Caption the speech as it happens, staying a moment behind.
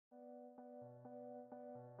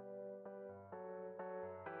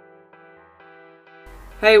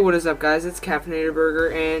Hey, what is up guys, it's Caffeinated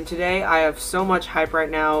Burger, and today I have so much hype right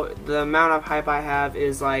now. The amount of hype I have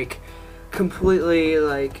is like completely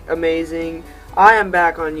like amazing. I am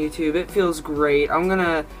back on YouTube. It feels great. I'm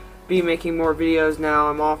gonna be making more videos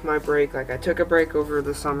now. I'm off my break. Like, I took a break over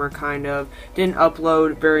the summer, kind of. Didn't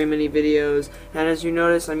upload very many videos, and as you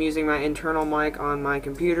notice, I'm using my internal mic on my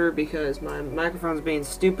computer because my microphone's being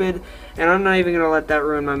stupid, and I'm not even gonna let that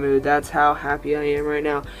ruin my mood. That's how happy I am right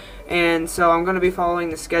now. And so I'm going to be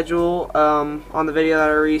following the schedule on the video that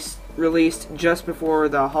I released just before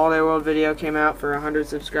the Holiday World video came out for 100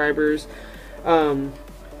 subscribers,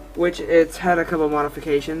 which it's had a couple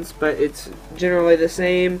modifications, but it's generally the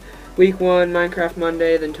same. Week 1, Minecraft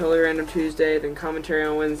Monday, then Totally Random Tuesday, then Commentary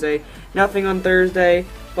on Wednesday, Nothing on Thursday,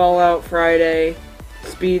 Fallout Friday,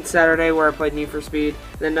 Speed Saturday where I played Need for Speed,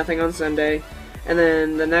 then Nothing on Sunday, and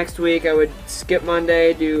then the next week I would skip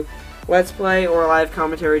Monday, do Let's Play or Live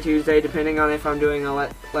Commentary Tuesday, depending on if I'm doing a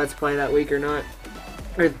Let's Play that week or not,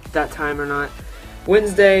 or that time or not.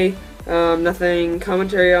 Wednesday, nothing.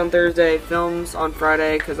 Commentary on Thursday, films on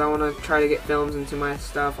Friday, because I want to try to get films into my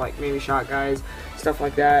stuff, like maybe Shot Guys, stuff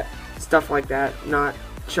like that, not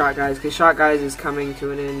Shot Guys, because Shot Guys is coming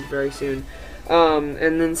to an end very soon.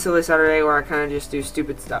 And then Silly Saturday, where I kind of just do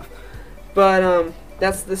stupid stuff. But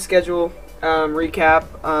that's the schedule.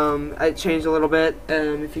 Recap. It changed a little bit.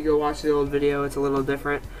 If you go watch the old video, it's a little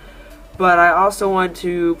different. But I also want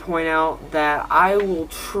to point out that I will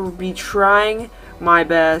be trying my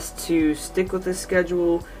best to stick with this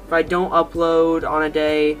schedule. If I don't upload on a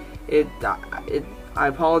day, I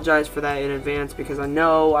apologize for that in advance, because I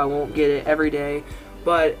know I won't get it every day.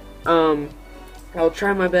 But I'll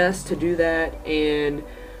try my best to do that, and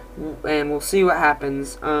we'll see what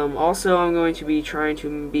happens. Also, I'm going to be trying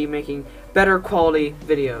to be making better quality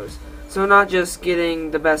videos, so not just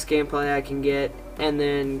getting the best gameplay I can get and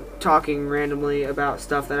then talking randomly about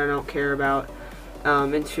stuff that I don't care about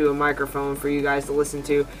into a microphone for you guys to listen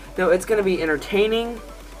to. No, it's going to be entertaining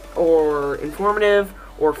or informative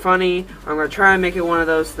or funny. I'm going to try and make it one of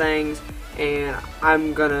those things, and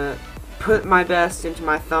I'm going to put my best into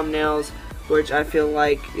my thumbnails, which I feel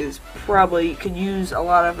like is probably could use a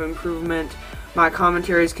lot of improvement. My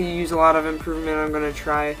commentaries could use a lot of improvement. I'm going to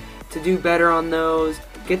try to do better on those,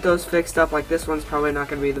 get those fixed up. Like, this one's probably not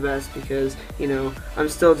going to be the best because, you know, I'm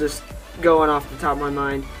still just going off the top of my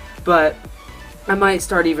mind. But I might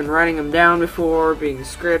start even writing them down before being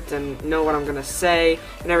script and know what I'm going to say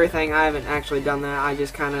and everything. I haven't actually done that. I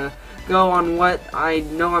just kind of go on what I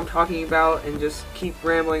know I'm talking about and just keep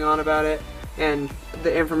rambling on about it and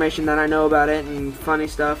the information that I know about it and funny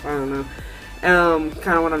stuff. I don't know.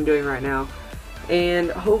 Kind of what I'm doing right now.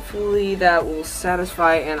 And hopefully that will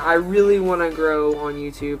satisfy, and I really want to grow on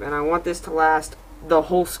YouTube, and I want this to last the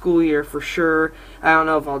whole school year for sure. I don't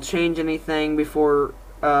know if I'll change anything before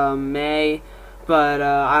May, but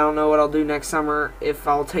I don't know what I'll do next summer, if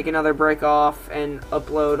I'll take another break off and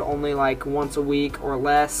upload only like once a week or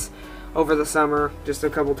less over the summer, just a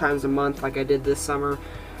couple times a month like I did this summer.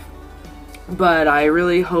 But I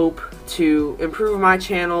really hope to improve my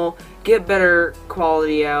channel, get better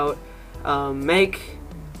quality out, make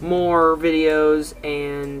more videos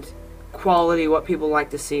and quality, what people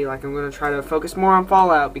like to see. Like, I'm going to try to focus more on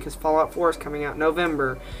Fallout, because Fallout 4 is coming out in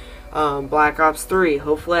November. Black Ops 3,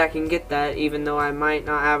 hopefully I can get that, even though I might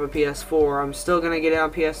not have a PS4. I'm still going to get it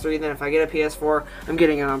on PS3, then if I get a PS4, I'm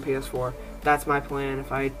getting it on PS4. That's my plan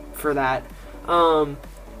for that.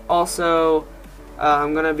 Also,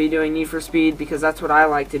 I'm going to be doing Need for Speed, because that's what I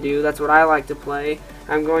like to do, that's what I like to play.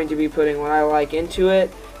 I'm going to be putting what I like into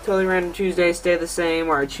it. Totally Random Tuesday stay the same,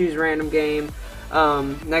 where I choose random game.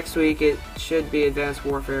 Next week it should be Advanced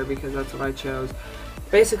Warfare, because that's what I chose.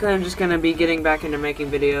 Basically, I'm just going to be getting back into making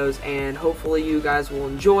videos, and hopefully you guys will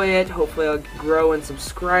enjoy it. Hopefully I'll grow in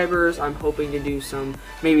subscribers. I'm hoping to do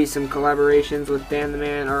maybe some collaborations with Dan the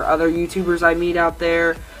Man or other YouTubers I meet out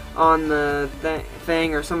there on the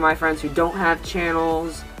thing, or some of my friends who don't have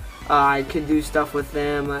channels. I could do stuff with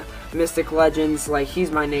them. Mystic Legends, like,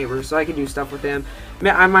 he's my neighbor, so I could do stuff with him.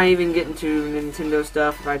 I might even get into Nintendo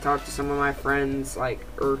stuff if I talk to some of my friends,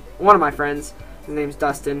 or one of my friends. His name's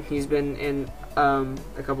Dustin. He's been in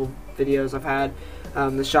a couple videos I've had,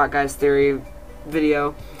 the Shot Guys Theory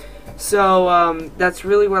video. So that's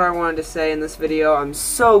really what I wanted to say in this video. I'm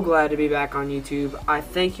so glad to be back on YouTube. I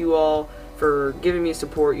thank you all for giving me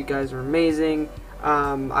support. You guys are amazing.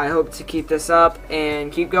 I hope to keep this up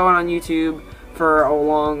and keep going on YouTube for a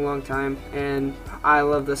long time, and I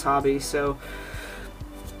love this hobby. So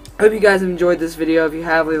I hope you guys have enjoyed this video. If you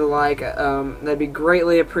have, leave a like. That'd be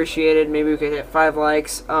greatly appreciated. Maybe we could hit 5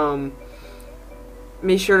 likes.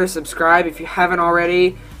 Be sure to subscribe if you haven't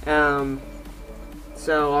already.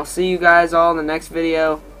 So I'll see you guys all in the next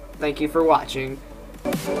video. Thank you for watching.